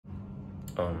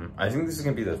I think this is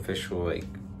gonna be the official like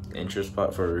intro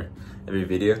spot for every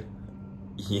video.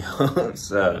 Yo,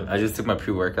 so I just took my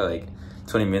pre-workout like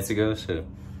 20 minutes ago, so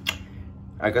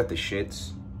I got the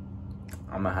shits.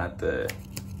 I'm gonna have to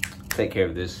take care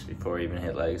of this before I even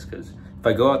hit legs, because if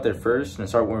I go out there first and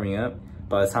start warming up,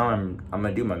 by the time I'm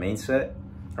gonna do my main set,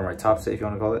 or my top set if you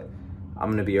want to call it,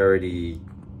 I'm gonna be already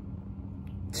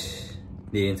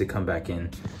needing to come back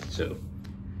in. So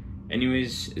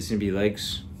anyways, it's gonna be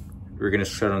legs. We're gonna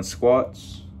start on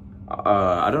squats.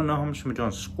 I don't know how much I'm gonna do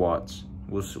on squats.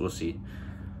 We'll see.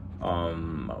 Oh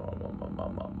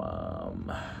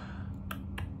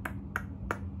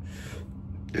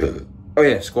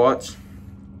yeah, squats,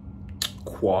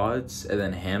 quads, and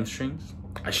then hamstrings.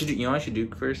 I should do, you know what I should do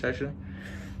first actually?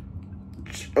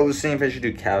 I was saying if I should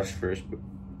do calves first, but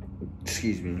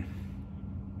excuse me.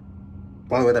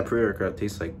 By the way, that pre-workout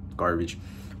tastes like garbage,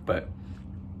 but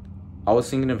I was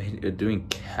thinking of doing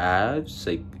calves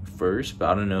like first, but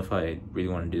I don't know if I really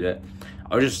want to do that.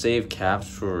 I'll just save calves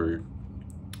for,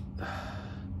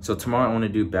 so tomorrow I want to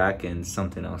do back and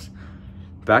something else.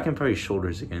 Back and probably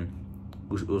shoulders again.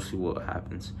 We'll see what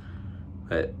happens.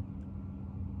 But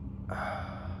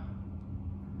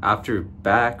after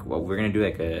back, well, we're gonna do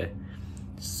like a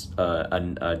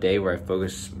day where I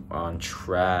focus on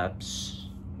traps.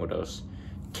 What else?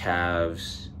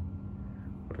 Calves.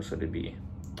 What else would it be?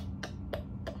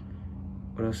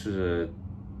 What else is a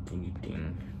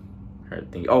thing?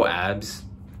 Oh, abs.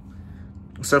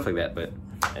 Stuff like that. But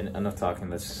enough talking.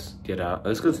 Let's get out.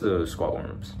 Let's go to the squat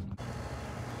warm-ups.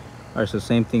 All right, so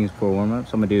same thing as for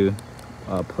warm-ups. I'm gonna do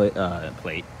plate,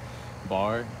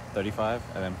 bar 35,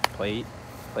 and then plate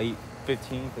 15,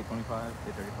 plate 25,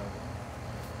 plate 35.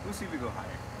 We'll see if we go higher.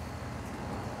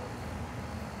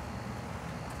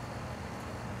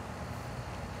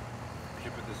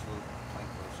 Should put this little plank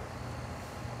closer.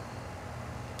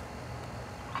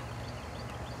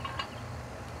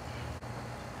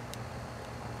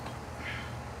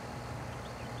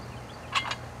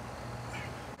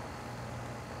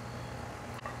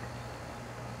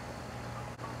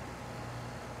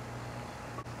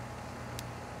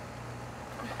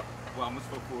 Well, I'm gonna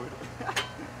go forward.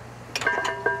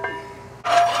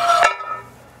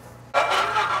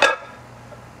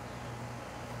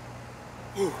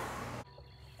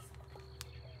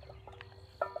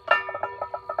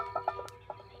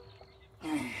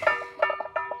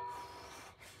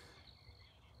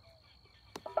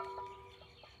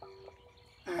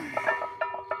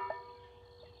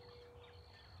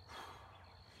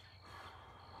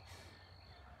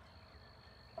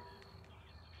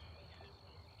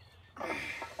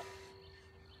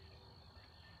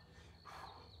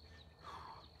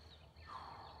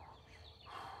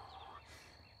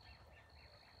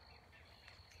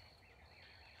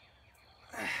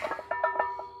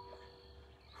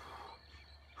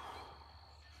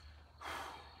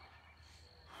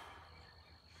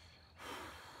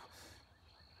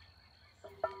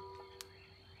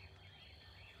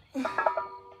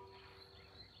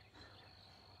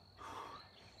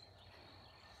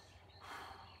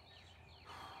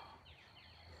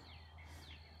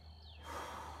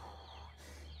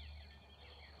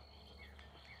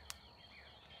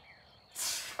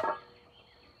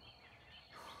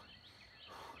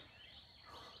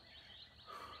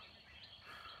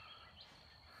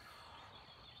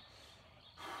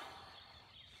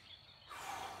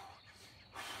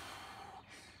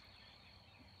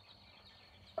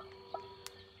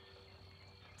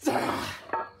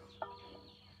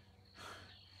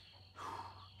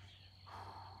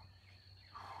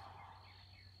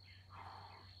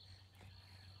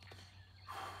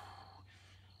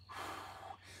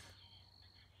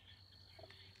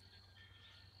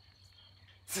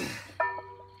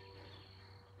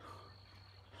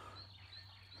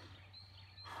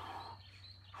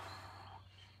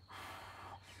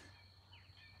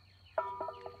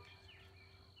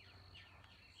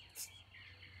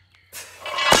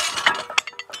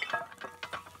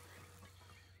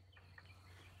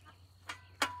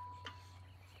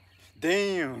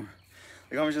 Damn!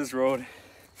 Like I almost just rolled.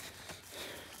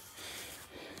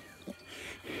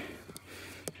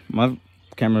 My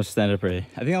camera's stand up ready.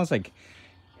 I think I was like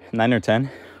 9 or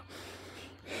 10.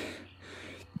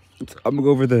 I'm gonna go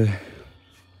over the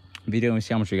video and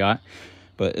see how much we got,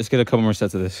 but let's get a couple more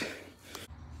sets of this.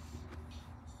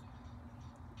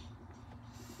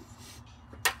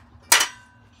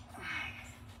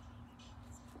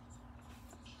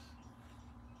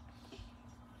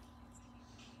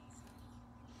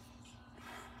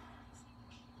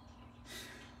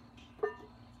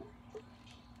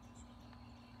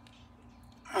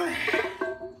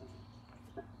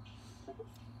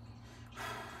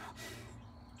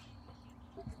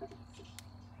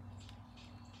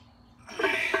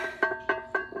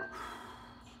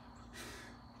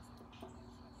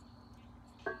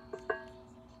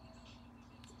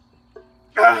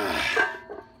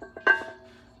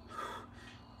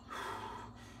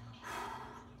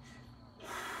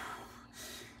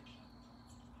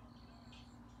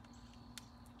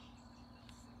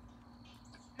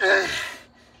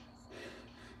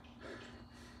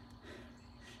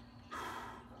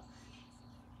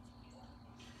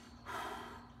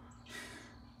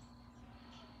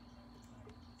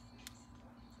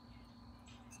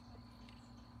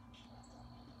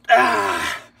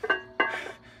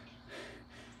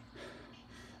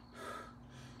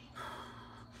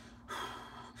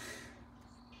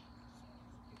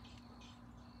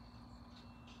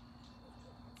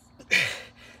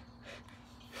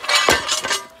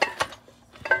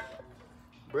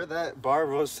 that bar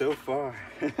rose so far.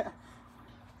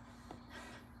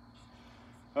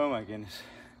 Oh my goodness.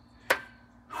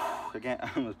 Again, I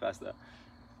almost passed that.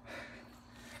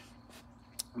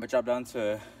 But drop down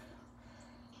to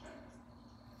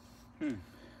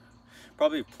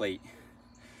probably a plate.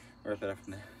 Wrap it up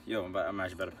from there. Yo, I'm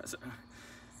actually about to pass it.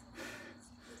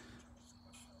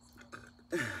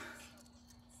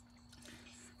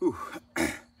 Ooh.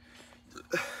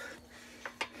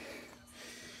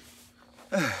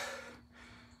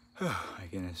 Oh my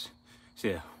goodness. So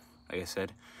yeah, like I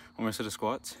said, one more set of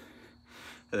squats,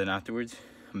 and then afterwards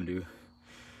I'm gonna do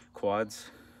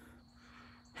quads,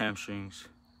 hamstrings,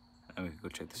 and we can go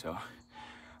check this out.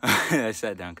 I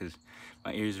sat down because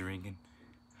my ears are ringing.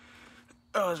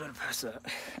 Oh, I was about to pass that. All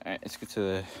right, let's get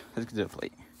to the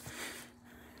plate.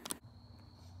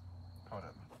 Hold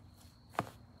up.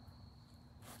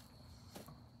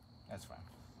 That's fine.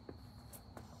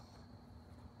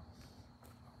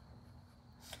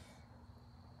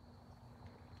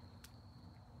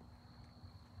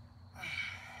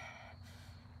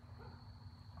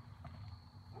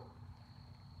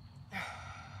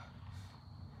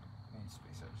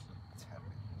 Space out just a tad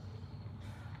bit.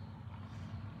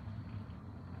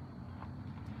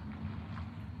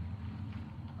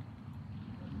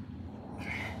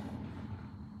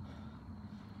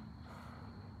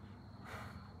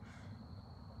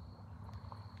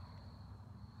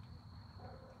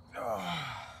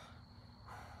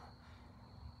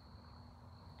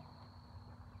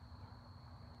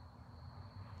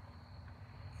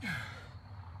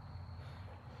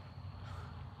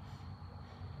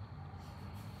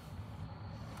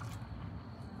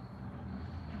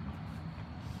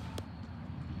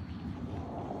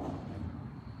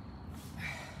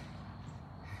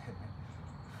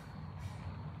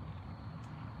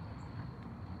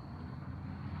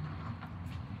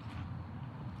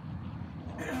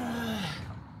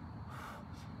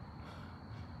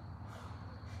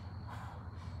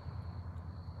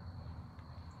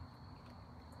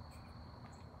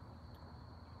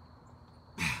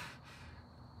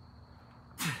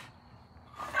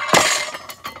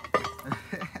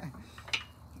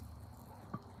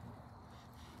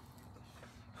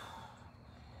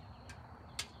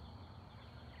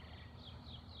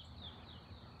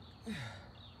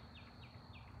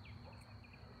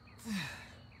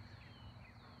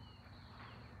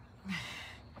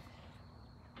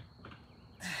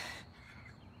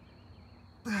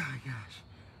 Oh my gosh.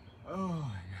 Oh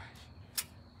my gosh.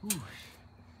 Whew.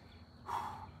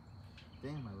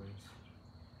 Dang my legs.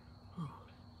 Whew.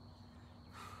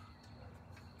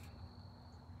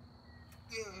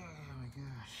 Oh my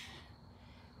gosh.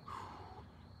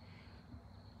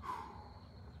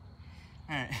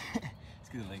 Alright, let's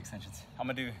do the leg extensions. I'm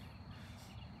gonna do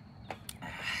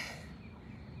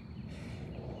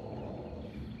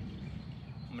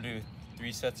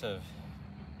 3 sets of,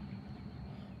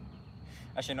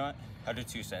 actually, you know what? I'll do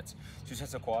 2 sets. 2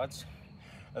 sets of quads,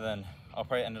 and then I'll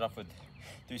probably end it off with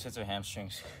 3 sets of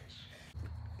hamstrings.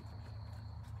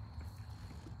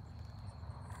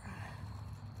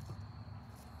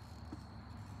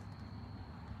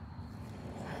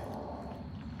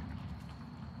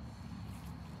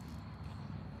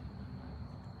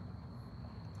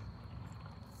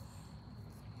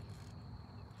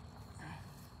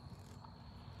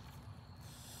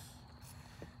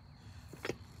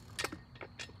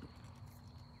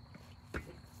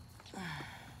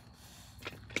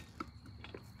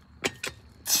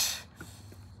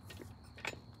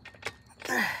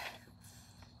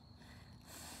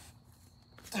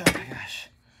 Oh my gosh.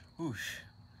 Whoosh.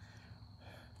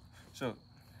 So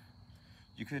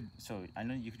I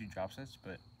know you could do drop sets,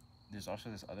 but there's also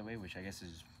this other way, which I guess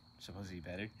is supposedly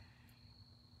better,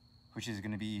 which is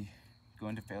gonna be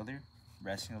going to failure,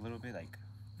 resting a little bit, like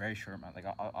very short amount, like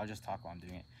I'll just talk while I'm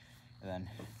doing it, and then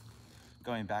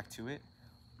going back to it.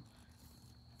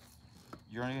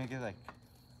 You're only gonna get like,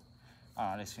 I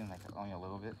don't know, it seems like only a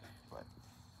little bit, but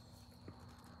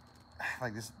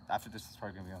like this, after this is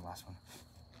probably gonna be my last one.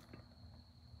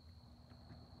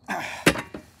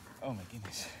 Oh my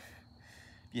goodness.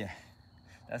 Yeah,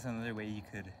 that's another way you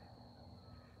could,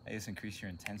 I guess, increase your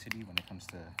intensity when it comes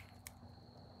to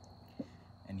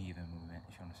any even movement,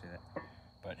 if you want to say that.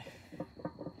 But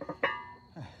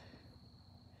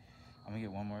I'm gonna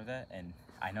get one more of that, and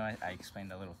I know I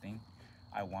explained that little thing.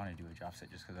 I want to do a drop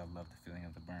set just because I love the feeling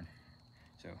of the burn.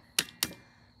 So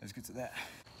let's get to that.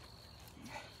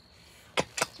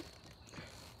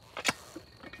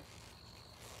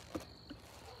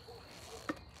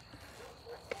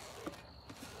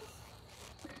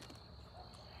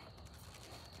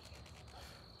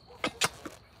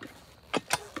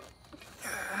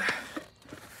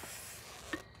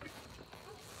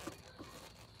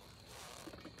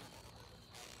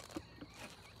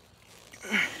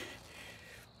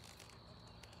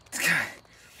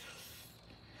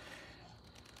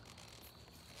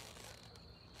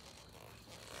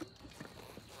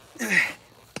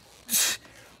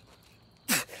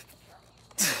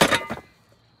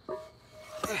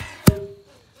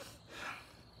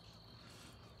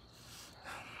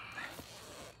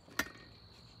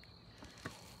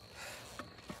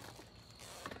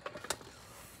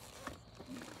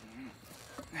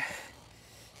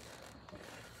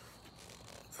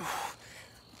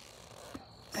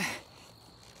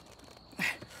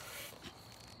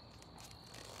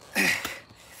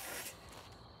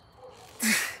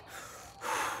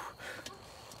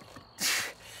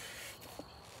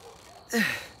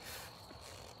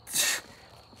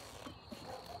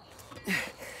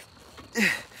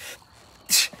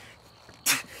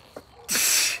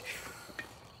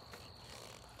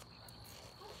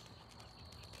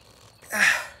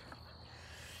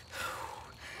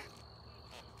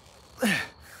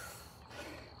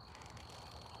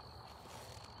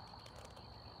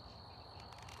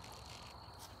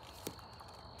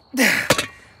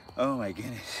 Oh my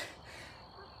goodness.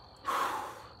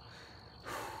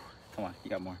 Come on, you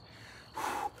got more.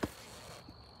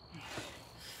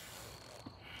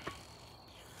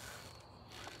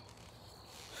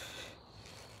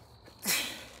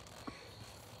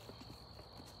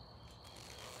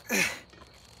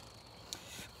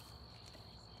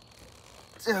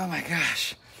 Oh my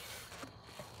gosh.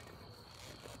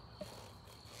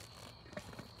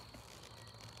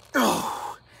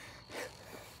 Oh.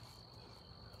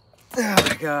 Oh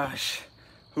my gosh.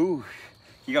 Ooh.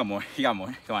 You got more. You got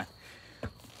more. Come on.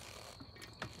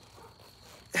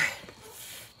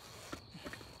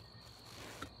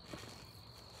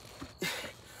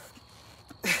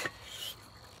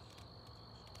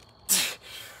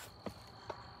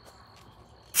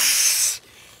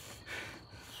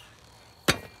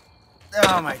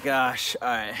 Oh my gosh. All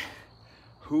right.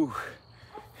 Whew.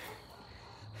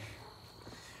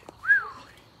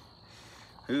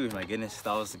 Ooh, my goodness.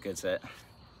 That was a good set.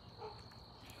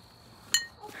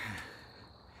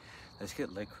 Let's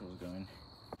get leg curls going.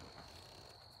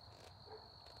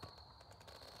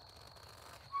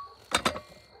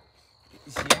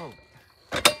 You see how?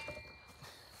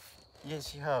 Yeah,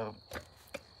 see how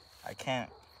I can't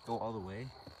go all the way?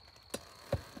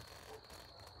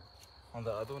 On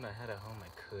the other one I had at home, I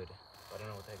could. But I don't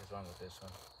know what the heck is wrong with this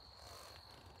one.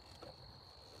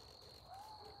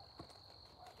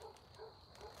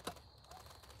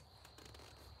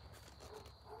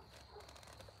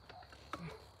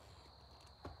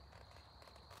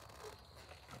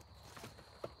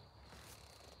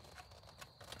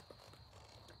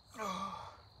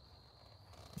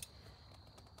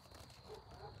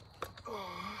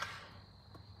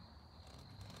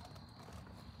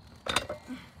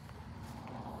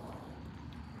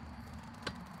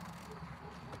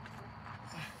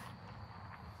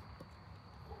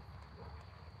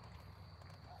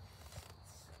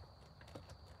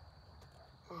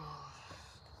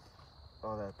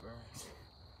 Oh, that burns.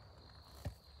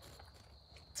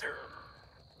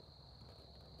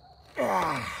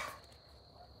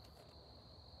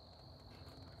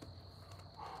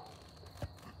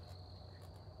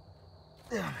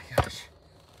 Oh my gosh.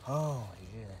 Oh my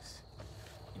goodness.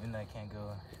 Even though I can't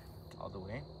go all the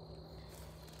way,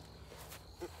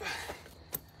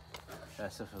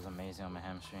 that stuff feels amazing on my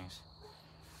hamstrings.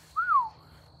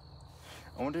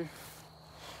 I wonder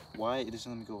why it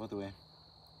doesn't let me go all the way.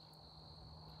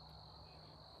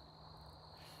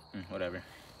 Whatever.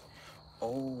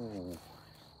 Oh.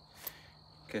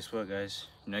 Guess what, guys?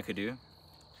 You know what I could do?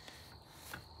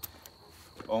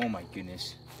 Oh my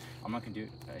goodness. I'm not gonna do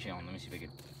it. Actually, hold on, let me see if I can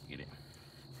get it.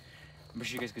 I'm pretty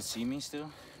sure you guys could see me still.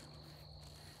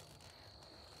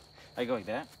 I go like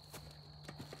that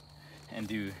and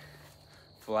do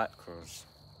flat curls.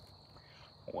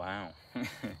 Wow.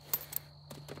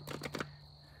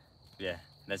 Yeah,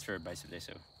 that's for bicep day,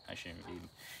 so I shouldn't really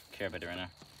care about it right now.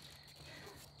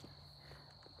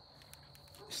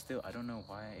 Still, I don't know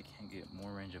why I can't get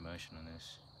more range of motion on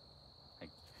this. Like,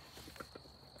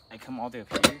 I come all the way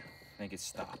up here and I get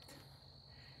stopped.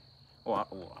 Well,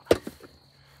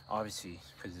 obviously,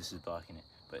 because this is blocking it,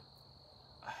 but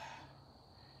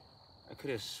I could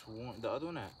have sworn the other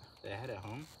one that I had at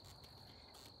home,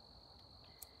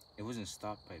 it wasn't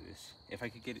stopped by this. If I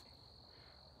could get it,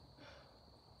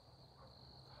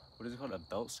 what is it called? A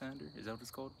belt sander? Is that what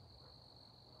it's called?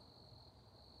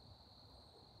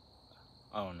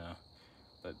 I don't know,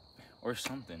 but, or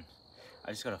something.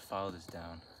 I just gotta follow this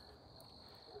down.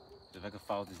 If I could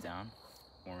follow this down,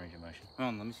 more range of motion. Hold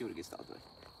on, let me see what it gets stopped by.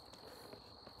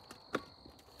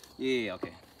 Yeah,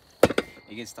 okay.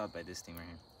 It gets stopped by this thing right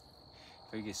here.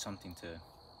 If I could get something to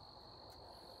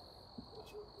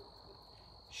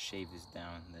shave this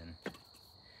down, then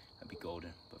that'd be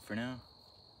golden. But for now,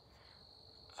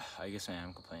 I guess I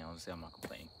am complaining. I'll just say I'm not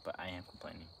complaining, but I am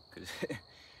complaining because,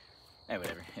 hey,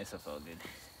 whatever. It still felt good.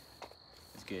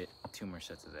 Let's get 2 more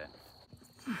sets of that.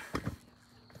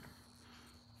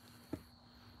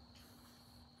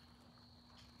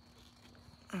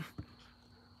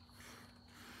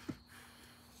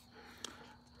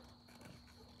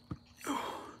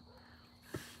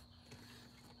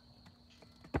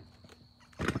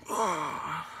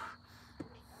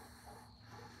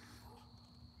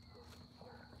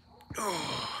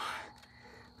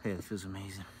 Hey, that feels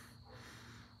amazing.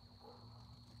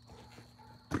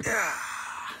 Yeah.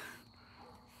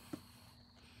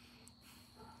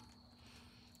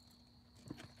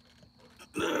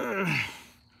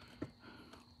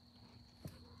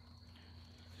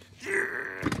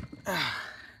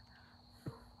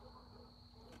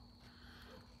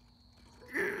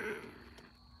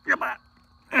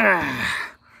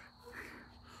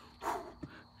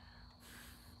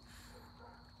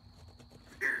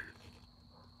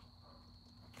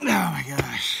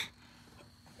 gosh.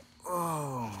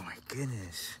 Oh my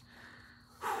goodness.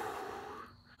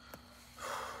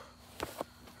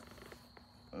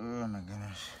 Oh my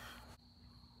goodness.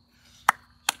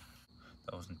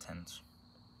 That was intense.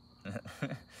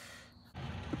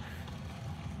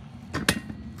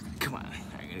 Come on,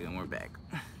 I gotta get more back.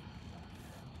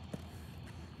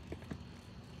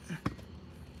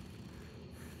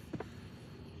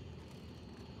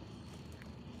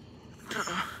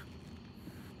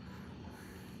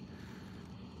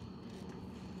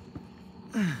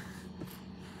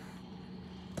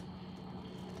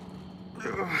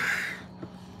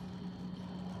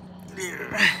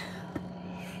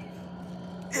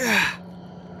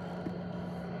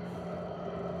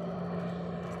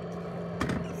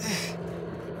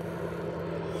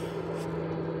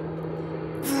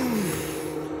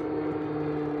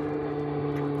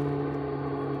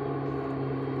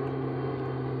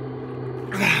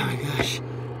 Oh my gosh.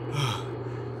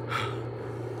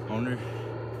 I wonder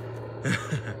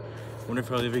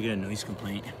if I'll ever get a noise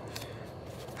complaint.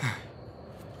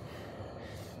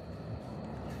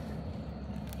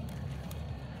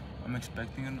 I'm not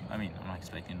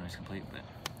expecting a noise complaint, but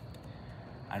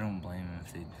I don't blame them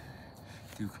if they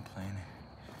do complain.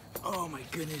 Oh my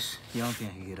goodness. Yeah, I don't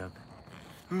think I can get up.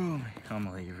 Oh my, I'm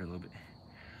gonna lay here for a little bit.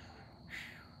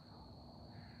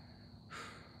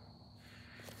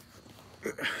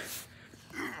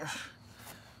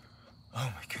 Oh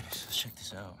my goodness, let's check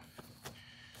this out.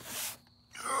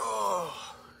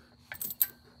 Oh.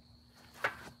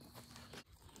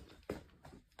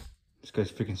 This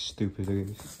guy's freaking stupid. Look at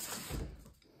this.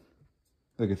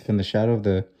 Look, it's in the shadow of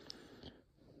the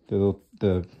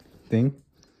thing.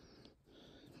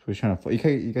 We're trying to.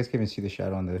 You guys can't even see the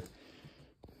shadow on the.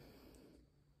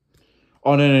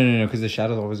 Oh no! Because the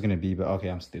shadow's always gonna be. But okay,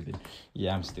 I'm stupid.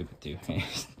 Yeah, I'm stupid too.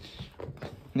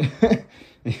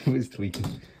 It was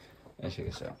tweaking. Let's check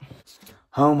this out.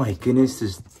 Oh my goodness,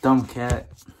 this dumb cat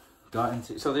got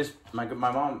into. So there's my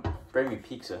mom brought me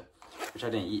pizza, which I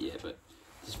didn't eat yet, but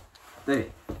just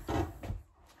hey,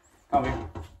 come here,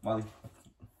 Molly.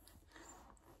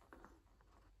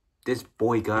 This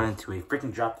boy got into it.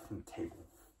 Freaking dropped it from the table.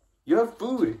 You have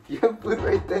food. You have food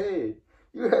right there.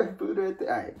 You have food right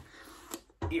there. All right.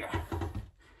 Yeah.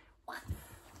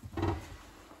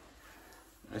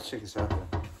 Let's check this out though.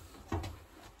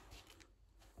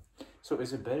 So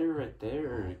is it better right there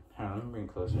or hold on, let me bring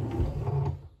it closer.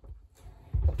 I'm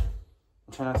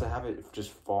trying not to have it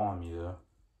just fall on me though.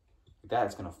 Like that,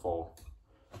 it's gonna fall.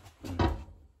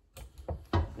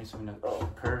 Need something else. Oh,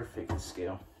 perfect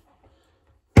scale.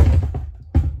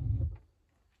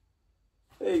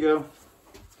 There you go.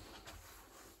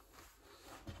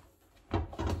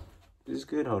 This is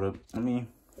good. Hold up. Let me.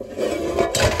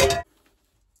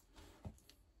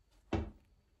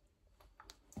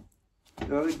 Does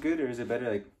that look good, or is it better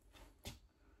like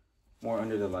more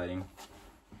under the lighting?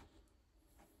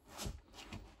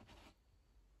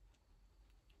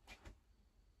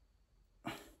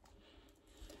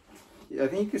 Yeah, I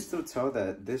think you can still tell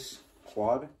that this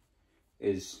quad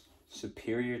is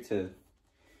superior to.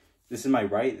 This is my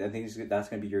right. I think that's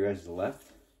gonna be your guys'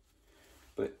 left.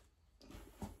 But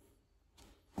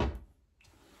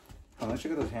let's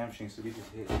check out those hamstrings. So we just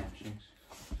hit hamstrings.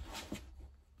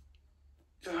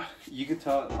 You could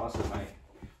tell also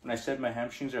when I said my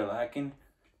hamstrings are lacking,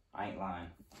 I ain't lying.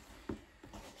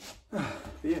 But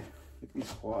yeah, look at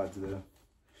these quads though.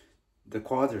 The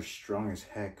quads are strong as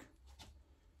heck.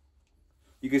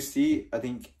 You can see, I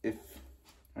think if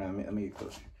let me get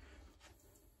closer.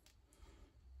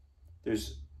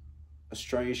 There's a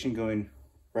striation going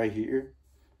right here.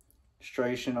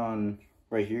 Striation on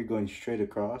right here going straight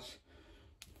across.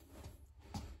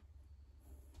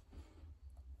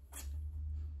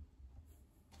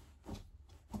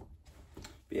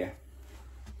 But yeah.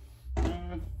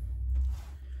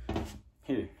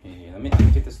 Here. Let me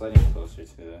get this lighting closer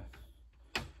to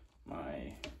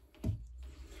my.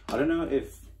 I don't know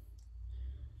if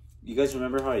you guys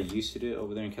remember how I used to do it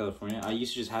over there in California. I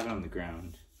used to just have it on the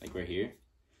ground, like right here.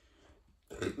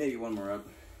 Maybe one more up.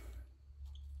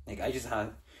 Like I used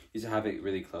to have it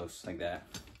really close, like that.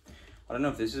 I don't know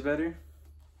if this is better.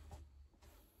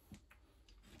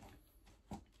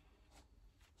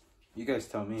 You guys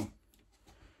tell me.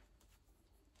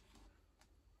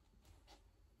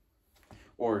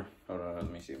 Or, hold on, let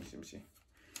me see.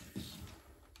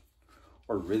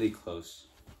 Or really close.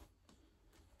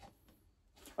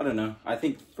 I don't know. I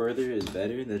think further is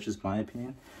better. That's just my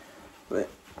opinion. But,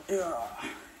 yeah.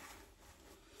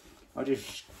 I'll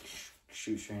just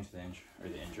shoot straight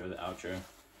into the outro.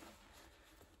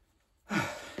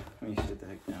 Let me sit the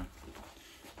heck down.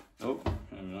 Oh,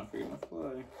 I'm not forgetting my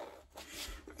fly.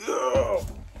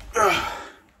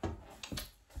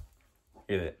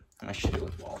 Hear that? I should do it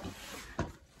with Wally.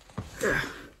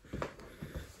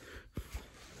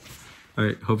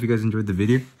 Alright, hope you guys enjoyed the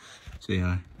video. Say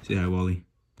hi. Say hi, Wally.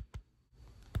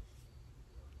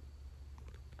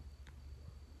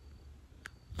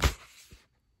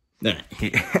 Nah,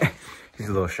 he's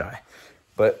a little shy.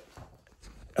 But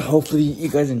hopefully you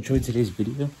guys enjoyed today's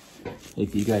video.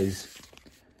 If you guys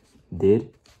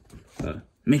did,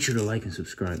 make sure to like and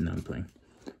subscribe. Now I'm playing.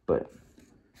 But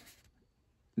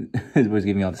this boy's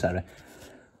giving me all the side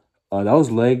eye. That was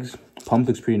legs. Pump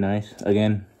looks pretty nice.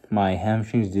 Again, my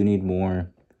hamstrings do need more.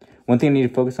 One thing I need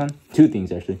to focus on. Two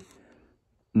things, actually.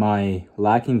 My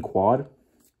lacking quad.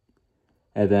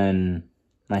 And then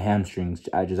my hamstrings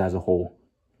just as a whole.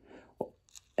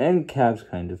 And calves,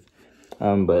 kind of.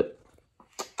 But...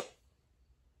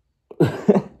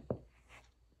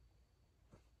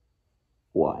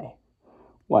 Why?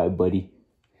 Why, buddy?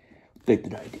 What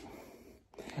did I do?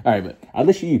 Alright, but I'll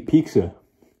let you eat pizza.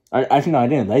 Actually, no, I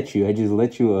didn't let you. I just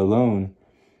let you alone.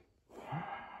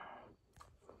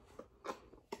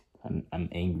 I'm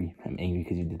angry. I'm angry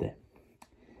because you did that.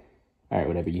 Alright,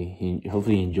 whatever.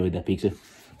 Hopefully you enjoyed that pizza.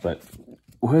 But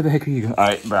where the heck are you going?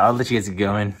 Alright, but I'll let you guys get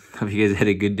going. Hope you guys had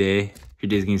a good day. Your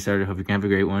day's getting started. Hope you can have a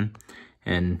great one.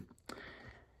 And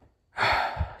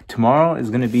tomorrow is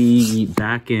going to be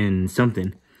back in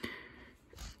something.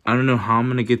 I don't know how I'm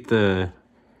going to get the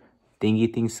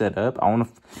thingy thing set up.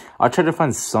 I'll try to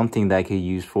find something that I could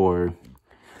use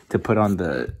to put on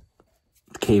the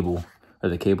cable. Or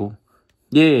the cable?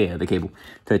 Yeah, the cable.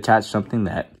 To attach something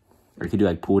that, or you could do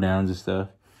like pull downs and stuff.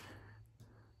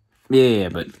 Yeah,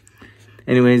 but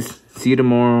anyways, see you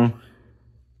tomorrow.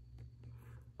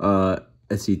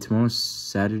 Let's see, tomorrow's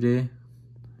Saturday.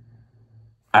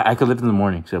 I could live in the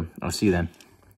morning, so I'll see you then.